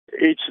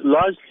It's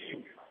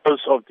largely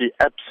because of the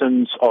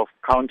absence of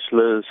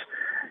councillors,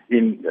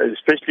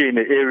 especially in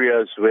the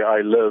areas where I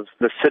live,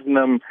 the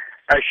Sydenham,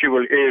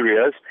 Asheville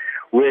areas,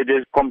 where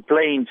there's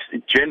complaints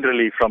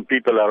generally from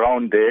people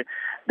around there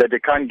that they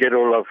can't get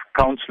all of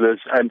councillors.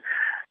 And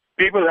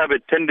people have a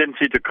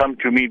tendency to come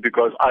to me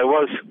because I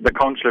was the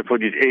councillor for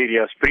these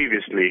areas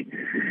previously.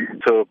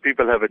 So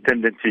people have a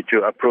tendency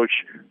to approach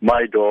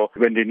my door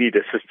when they need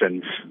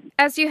assistance.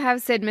 As you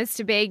have said,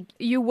 Mr. Baig,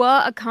 you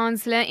were a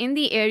councillor in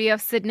the area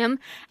of Sydenham,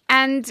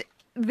 and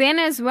then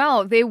as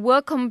well, there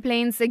were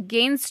complaints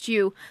against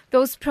you,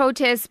 those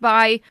protests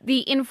by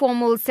the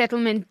informal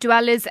settlement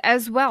dwellers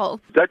as well.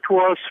 That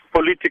was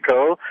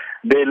political.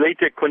 They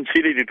later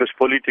considered it was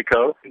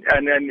political,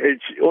 and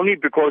it's only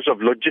because of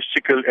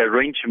logistical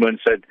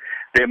arrangements that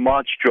they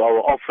marched to our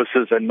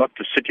offices and not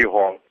to City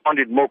Hall. I found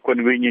it more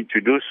convenient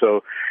to do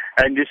so.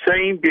 And the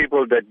same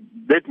people that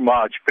did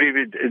march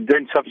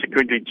then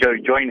subsequently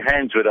joined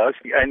hands with us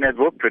and had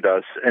worked with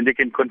us, and they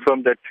can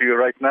confirm that to you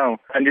right now.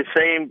 And the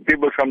same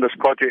people from the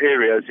squatter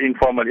areas,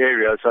 informal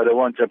areas, are the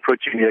ones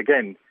approaching me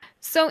again.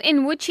 So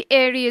in which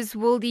areas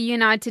will the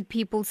United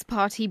People's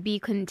Party be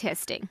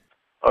contesting?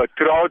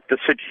 Throughout the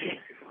city.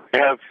 We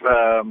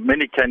have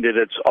many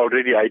candidates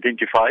already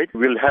identified.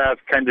 We'll have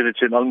candidates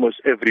in almost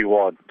every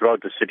ward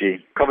throughout the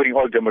city, covering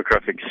all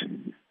demographics.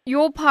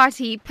 Your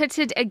party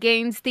pitted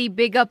against the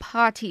bigger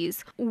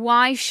parties.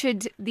 Why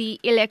should the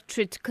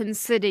electorate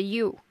consider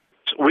you?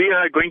 We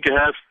are going to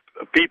have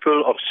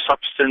people of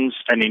substance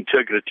and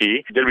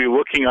integrity. They'll be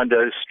working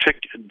under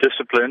strict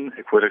discipline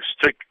with a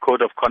strict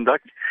code of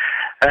conduct.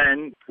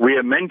 And we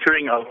are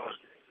mentoring our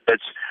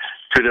candidates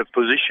to the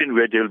position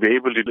where they'll be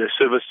able to do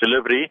service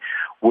delivery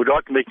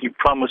without making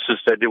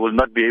promises that they will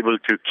not be able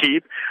to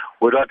keep,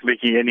 without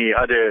making any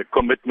other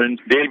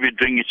commitment. They'll be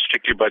doing it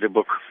strictly by the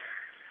book.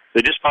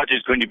 So this party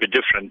is going to be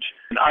different.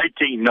 And I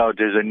think now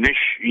there's a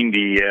niche in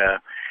the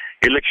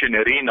election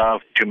arena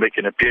to make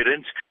an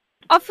appearance.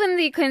 Often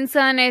the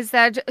concern is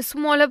that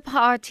smaller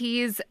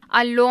parties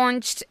are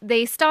launched,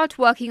 they start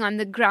working on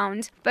the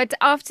ground, but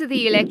after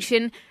the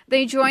election,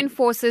 they join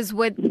forces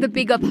with the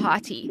bigger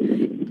party.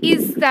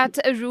 Is that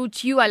a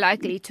route you are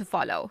likely to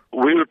follow?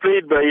 We will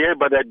play it by ear,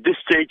 but at this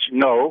stage,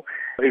 no.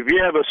 If we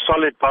have a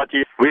solid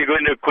party, we're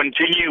going to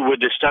continue with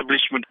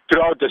establishment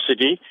throughout the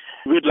city.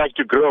 We'd like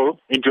to grow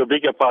into a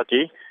bigger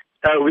party.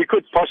 We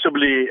could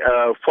possibly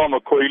form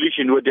a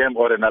coalition with them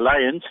or an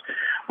alliance,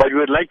 but we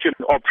would like to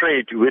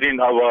operate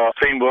within our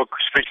framework,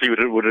 especially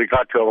with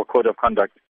regard to our code of conduct.